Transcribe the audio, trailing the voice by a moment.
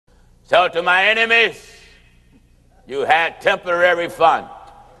So to my enemies, you had temporary fun.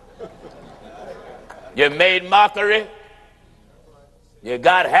 You made mockery. You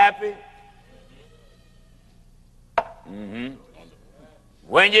got happy.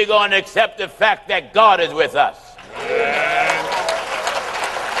 When you going to accept the fact that God is with us?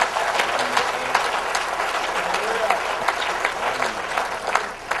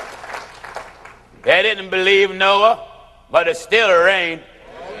 They didn't believe Noah, but it still rained.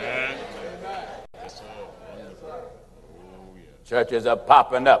 Churches are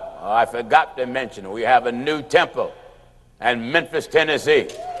popping up. Oh, I forgot to mention, we have a new temple in Memphis, Tennessee.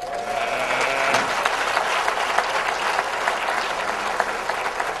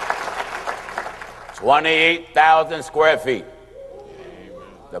 28,000 square feet.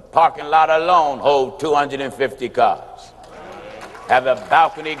 The parking lot alone holds 250 cars. Have a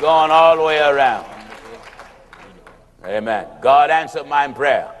balcony going all the way around. Amen. God answered my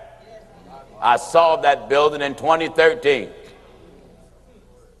prayer. I saw that building in 2013.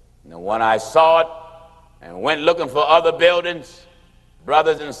 And when I saw it and went looking for other buildings,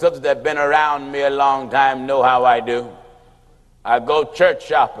 brothers and sisters that have been around me a long time know how I do. I go church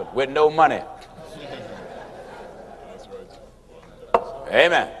shopping with no money.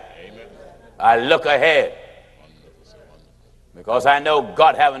 Amen. I look ahead because I know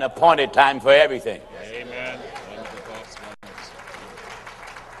God have an appointed time for everything. Amen.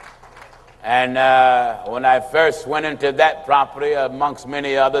 And when I first went into that property, amongst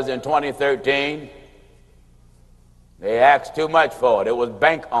many others, in 2013, they asked too much for it. It was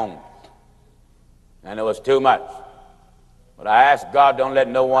bank owned, and it was too much. But I asked God, don't let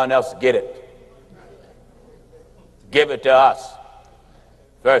no one else get it. Give it to us.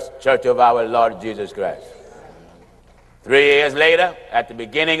 First Church of our Lord Jesus Christ. 3 years later, at the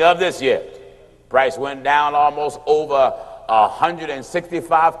beginning of this year, price went down almost over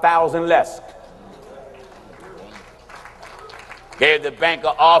 165,000 less. Gave the bank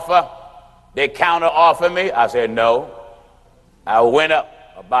an offer. They counter offered me. I said no. I went up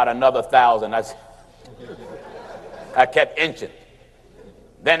about another 1,000. I kept inching.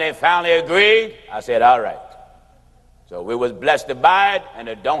 Then they finally agreed. I said all right. So we was blessed to buy it, and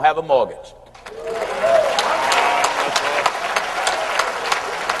it don't have a mortgage.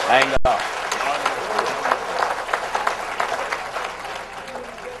 Thank God.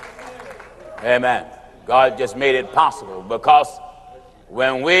 Amen. God just made it possible because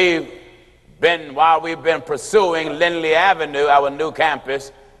when while we've been pursuing Lindley Avenue, our new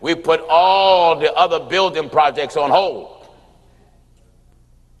campus, we put all the other building projects on hold.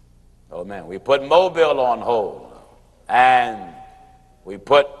 Oh man, we put Mobile on hold, and we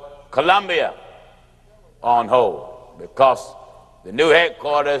put Columbia on hold because the new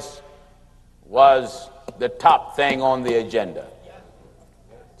headquarters was the top thing on the agenda.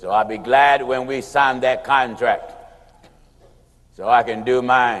 So I'll be glad when we sign that contract so I can do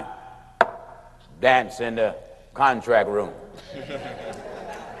my dance in the contract room.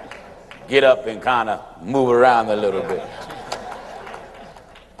 Get up and kind of move around a little bit.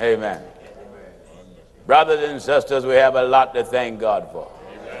 Amen. Brothers and sisters, we have a lot to thank God for.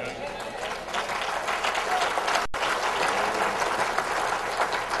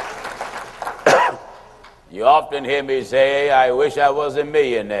 You often hear me say, I wish I was a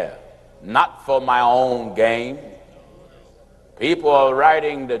millionaire. Not for my own gain. People are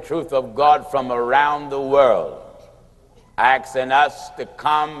writing the truth of God from around the world, asking us to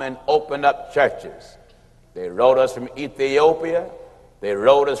come and open up churches. They wrote us from Ethiopia. They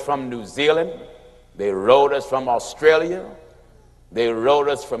wrote us from New Zealand. They wrote us from Australia. They wrote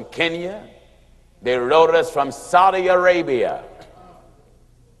us from Kenya. They wrote us from Saudi Arabia.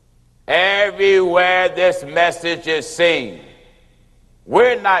 Everywhere this message is seen,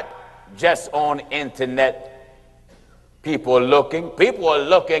 we're not just on internet. People are looking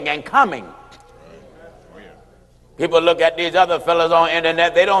and coming. People look at these other fellas on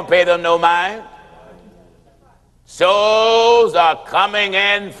internet, they don't pay them no mind. Souls are coming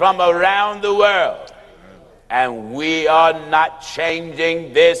in from around the world, and we are not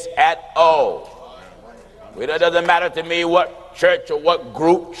changing this at all. It doesn't matter to me what church or what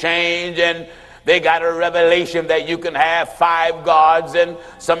group change, and they got a revelation that you can have 5 gods, and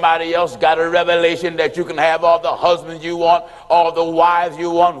somebody else got a revelation that you can have all the husbands you want, all the wives you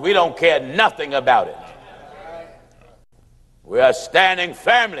want. We don't care nothing about it. We are standing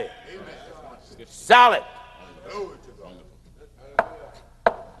firmly, solid.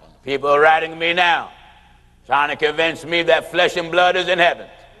 People are writing me now, trying to convince me that flesh and blood is in heaven.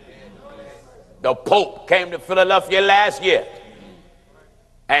 The Pope came to Philadelphia last year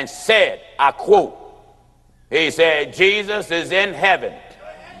and said, I quote, he said, Jesus is in heaven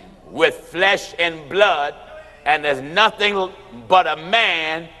with flesh and blood, and there's nothing but a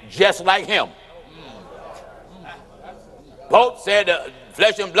man just like him. Pope said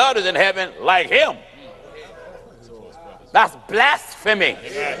flesh and blood is in heaven like him. That's blasphemy.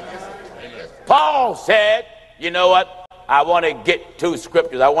 Paul said, you know what? I want to get two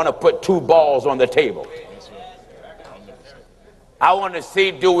scriptures. I want to put two balls on the table. I want to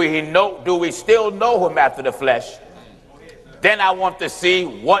see, do we still know him after the flesh? Then I want to see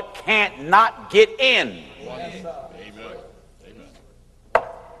what can't not get in.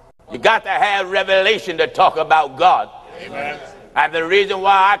 You got to have revelation to talk about God. Amen. And the reason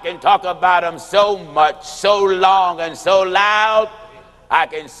why I can talk about him so much, so long, and so loud, I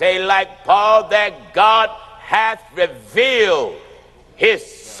can say like Paul that God hath revealed his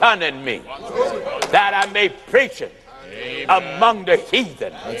Son in me, that I may preach it among the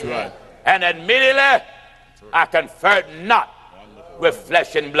heathen. That's right. And admittedly, I conferred not with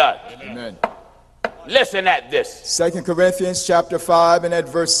flesh and blood. Amen. Listen at this. 2 Corinthians chapter 5 and at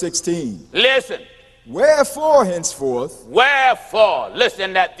verse 16. Listen. Wherefore henceforth. Wherefore,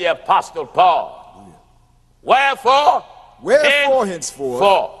 listen at the Apostle Paul. Wherefore. Wherefore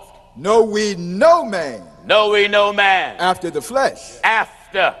henceforth. Know we no man. Know we no man. After the flesh.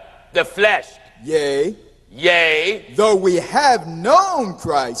 After the flesh. Yea. Yea. Though we have known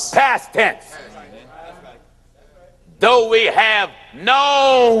Christ. Past tense. Though we have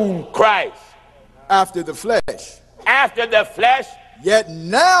known Christ. After the flesh. After the flesh. Yet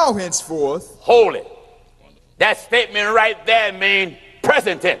now henceforth. Hold it. That statement right there means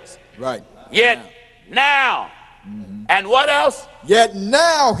present tense. Right. Yet now. And what else? Yet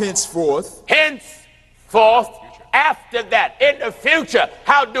now henceforth. Henceforth. After that. In the future.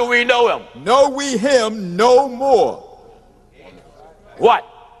 How do we know him? Know we him no more. What?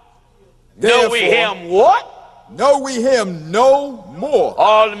 Therefore, know we him what? Know we him no more.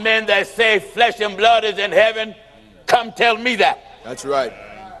 All the men that say flesh and blood is in heaven, come tell me that. That's right.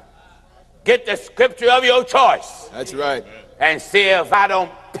 Get the scripture of your choice. That's right. And see if I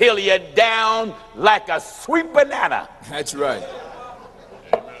don't peel you down like a sweet banana. That's right.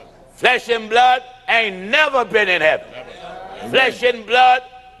 Flesh and blood ain't never been in heaven. Flesh and blood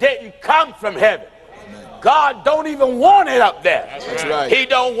didn't come from heaven. God don't even want it up there. That's right. He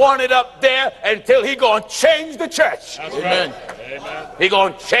don't want it up there until he gonna change the church. Amen. He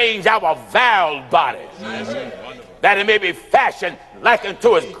gonna change our vile bodies. Amen. That it may be fashioned like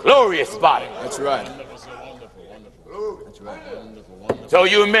unto his glorious body. That's right. That's right. So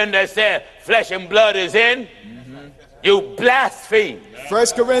you men that say flesh and blood is in, you blaspheme. 1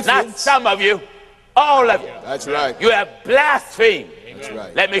 Corinthians. Not some of you, all of you. That's right. You have blasphemed. That's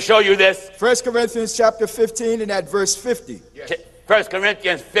right. Let me show you this. 1 Corinthians chapter 15 and at verse 50. 1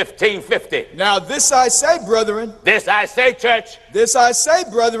 Corinthians 15:50. Now this I say, brethren. This I say, church. This I say,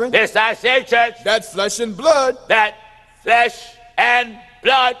 brethren. This I say, church. That flesh and blood. That flesh and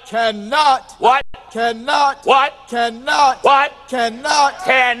blood. Cannot. What? Cannot. What? Cannot. What? Cannot.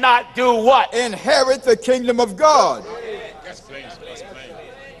 Cannot do what? Inherit the kingdom of God. That's plain.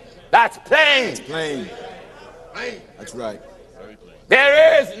 That's plain. Plain. That's right.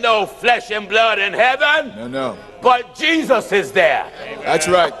 There is no flesh and blood in heaven. No. But Jesus is there. That's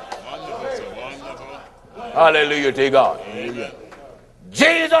right. Hallelujah to God.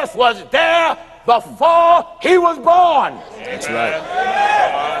 Jesus was there before he was born. That's right.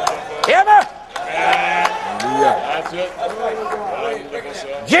 Hear me? Hallelujah.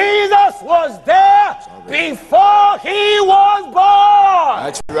 Jesus was there before he was born.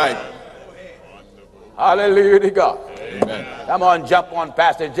 That's right. Hallelujah to God. Amen. Come on, jump on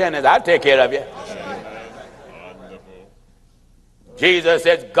Pastor Jennings. I'll take care of you. Jesus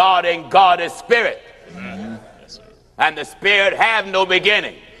says God and God is spirit. And the spirit have no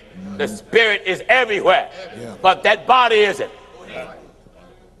beginning. The spirit is everywhere. But that body isn't.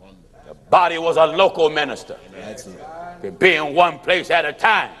 The body was a local minister. To be in one place at a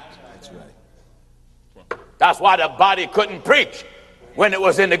time. That's right. That's why the body couldn't preach when it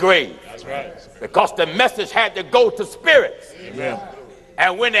was in the grave. That's right. Because the message had to go to spirits. Amen.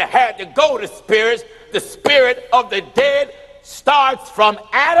 And when it had to go to spirits, the spirit of the dead starts from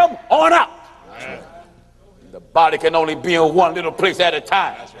Adam on up. Right. The body can only be in one little place at a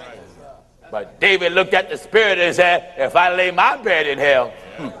time. Right. But David looked at the spirit and said, if I lay my bed in hell,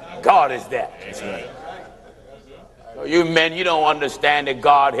 God is there. That's right. So you men, you don't understand the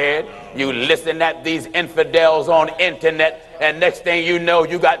Godhead. You listen at these infidels on internet, and next thing you know,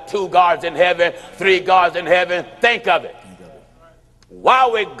 you got 2 gods in heaven, 3 gods in heaven. Think of it. Why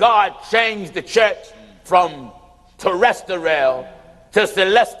would God change the church from terrestrial to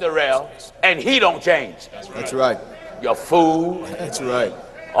celestial, and he don't change? That's right. You're fool. That's right.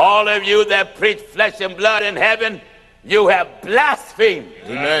 All of you that preach flesh and blood in heaven, you have blasphemed.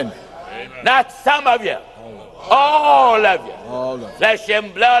 Amen. Not some of you. All of you. All of you. Flesh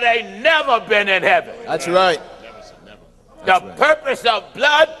and blood ain't never been in heaven. That's right. The purpose of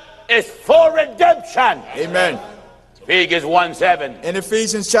blood is for redemption. Amen. Ephesians 1:7. In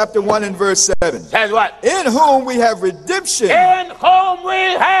Ephesians chapter 1 and verse 7. Says what? In whom we have redemption. In whom we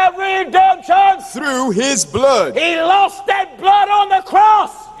have redemption. Through his blood. He lost that blood on the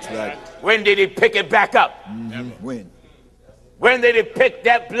cross. That's right. When did he pick it back up? When? When did he pick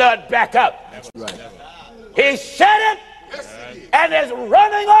that blood back up? That's right. He shed it, and it's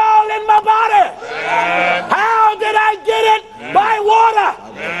running all in my body. How did I get it? By water.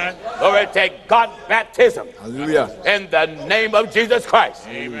 Glory to God, baptism. Hallelujah. In the name of Jesus Christ.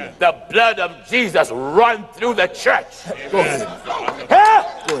 The blood of Jesus run through the church. Go ahead.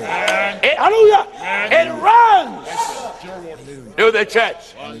 Hallelujah. It runs through the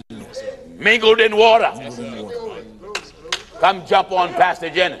church. Mingled in water. Come jump on Pastor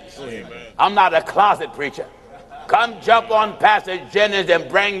Jennings. I'm not a closet preacher. Come jump on Pastor Jennings and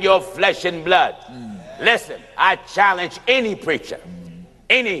bring your flesh and blood. Listen, I challenge any preacher,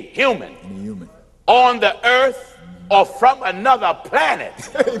 any human on the earth or from another planet.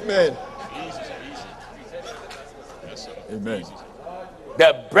 Amen. Amen.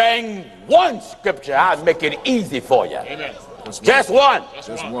 To bring one scripture, I'll make it easy for you. Amen. Just one.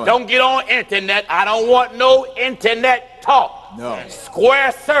 Just one. Don't get on internet. I don't want no internet talk. No.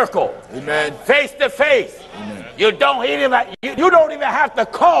 Square circle. Amen. Face to face. Amen. You don't even have to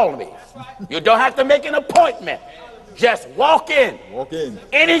call me. You don't have to make an appointment. Just walk in. Walk in.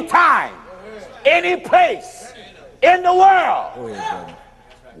 Anytime, any place in the world. Go ahead, brother.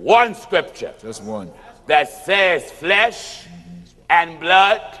 One scripture. Just one. That says flesh and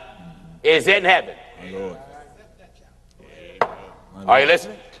blood is in heaven. My Lord. Are you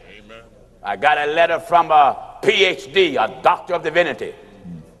listening? Amen. I got a letter from a PhD, a doctor of divinity.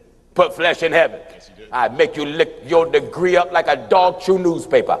 Put flesh in heaven. I make you lick your degree up like a dog chew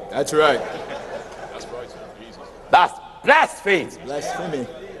newspaper. That's right. That's blasphemy. Blasphemy.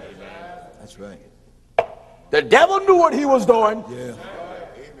 That's right. The devil knew what he was doing. Yeah.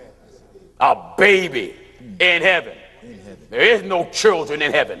 A baby in heaven. There is no children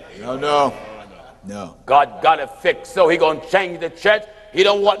in heaven. No. God got it fixed, so he gonna change the church. He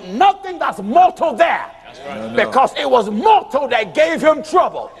don't want nothing that's mortal there. Right. Because it was mortal that gave him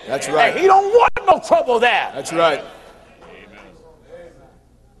trouble. That's right. And he don't want no trouble there. That's right.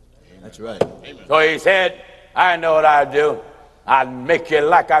 That's right. So he said, I know what I'll do. I'll make you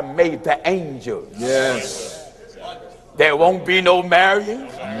like I made the angels. Yes. There won't be no marrying.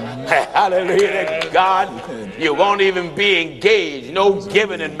 Hallelujah to God. You won't even be engaged. No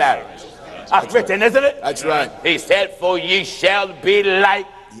giving in marriage. That's written, isn't it? That's right. He said, for ye shall be like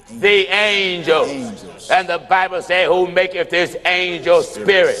the angels. And the Bible says, who maketh this angel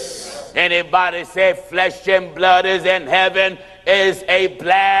spirit? Anybody say flesh and blood is in heaven is a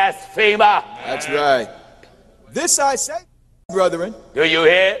blasphemer. That's right. This I say, brethren. Do you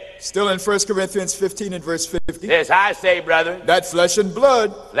hear? Still in 1 Corinthians 15 and verse 50. This I say, brethren. That flesh and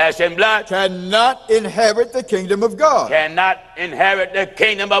blood cannot inherit the kingdom of God. Cannot inherit the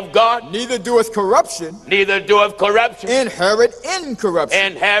kingdom of God. Neither doeth corruption. Inherit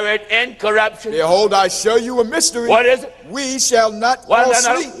incorruption. Behold, I show you a mystery. What is it? We shall not fall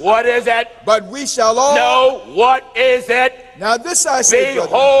asleep. What is it? But we shall all. No, what is it? Now this I say,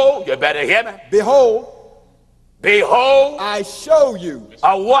 behold, you better hear me. Behold, I show you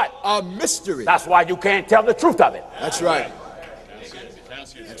a what? A mystery. That's why you can't tell the truth of it. That's right.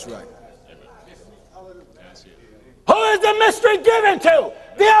 That's right. Who is the mystery given to?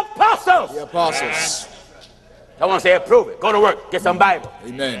 The apostles. The apostles. Someone say, approve it. Go to work. Get some Bible.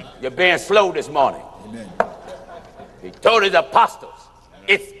 Amen. You're being slow this morning. Amen. He told his apostles,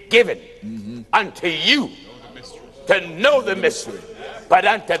 it's given unto you to know the mystery. But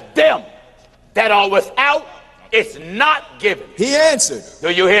unto them that are without, it's not given. He answered.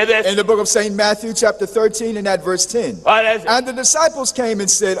 Do you hear this? In the book of St. Matthew chapter 13 and at verse 10. What is it? And the disciples came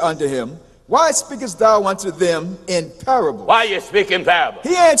and said unto him, why speakest thou unto them in parables? Why you speak in parables?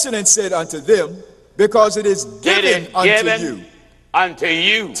 He answered and said unto them, because it is given unto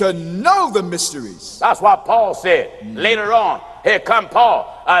you to know the mysteries. That's what Paul said. Later on, here come Paul,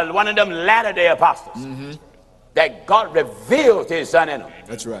 one of them latter-day apostles, that God revealed his son in them.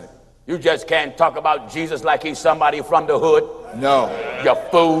 That's right. You just can't talk about Jesus like he's somebody from the hood. No. You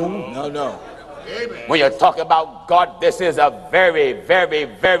fool. No. When you talk about God, this is a very, very,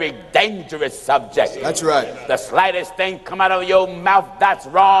 very dangerous subject. That's right. The slightest thing come out of your mouth, that's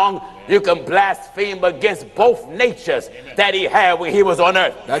wrong. You can blaspheme against both natures that he had when he was on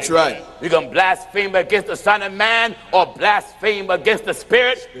earth. That's right. You can blaspheme against the Son of Man or blaspheme against the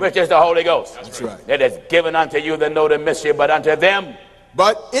Spirit, which is the Holy Ghost. That's right. It is given unto you to know the mystery, but unto them.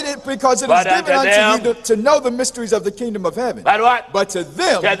 But it is because it is given unto you to know the mysteries of the kingdom of heaven. But what? But to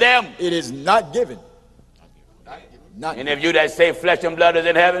them, it is not given. Not and if you that say flesh and blood is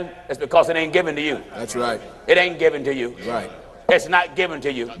in heaven, it's because it ain't given to you. That's right. It ain't given to you. Right. It's not given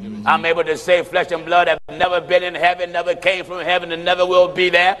to you. I'm able to say flesh and blood have never been in heaven, never came from heaven, and never will be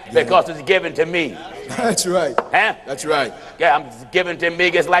there because it's given to me. That's right. Huh? That's right. Yeah, it's given to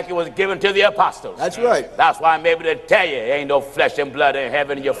me just like it was given to the apostles. That's right. That's why I'm able to tell you, ain't no flesh and blood in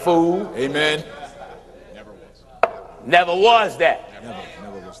heaven, you fool. Amen. Never was that.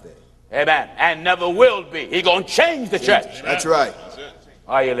 Never was that. Amen. And never will be. He gonna change the church. That's right.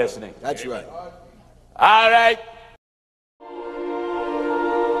 Are you listening? That's right. All right.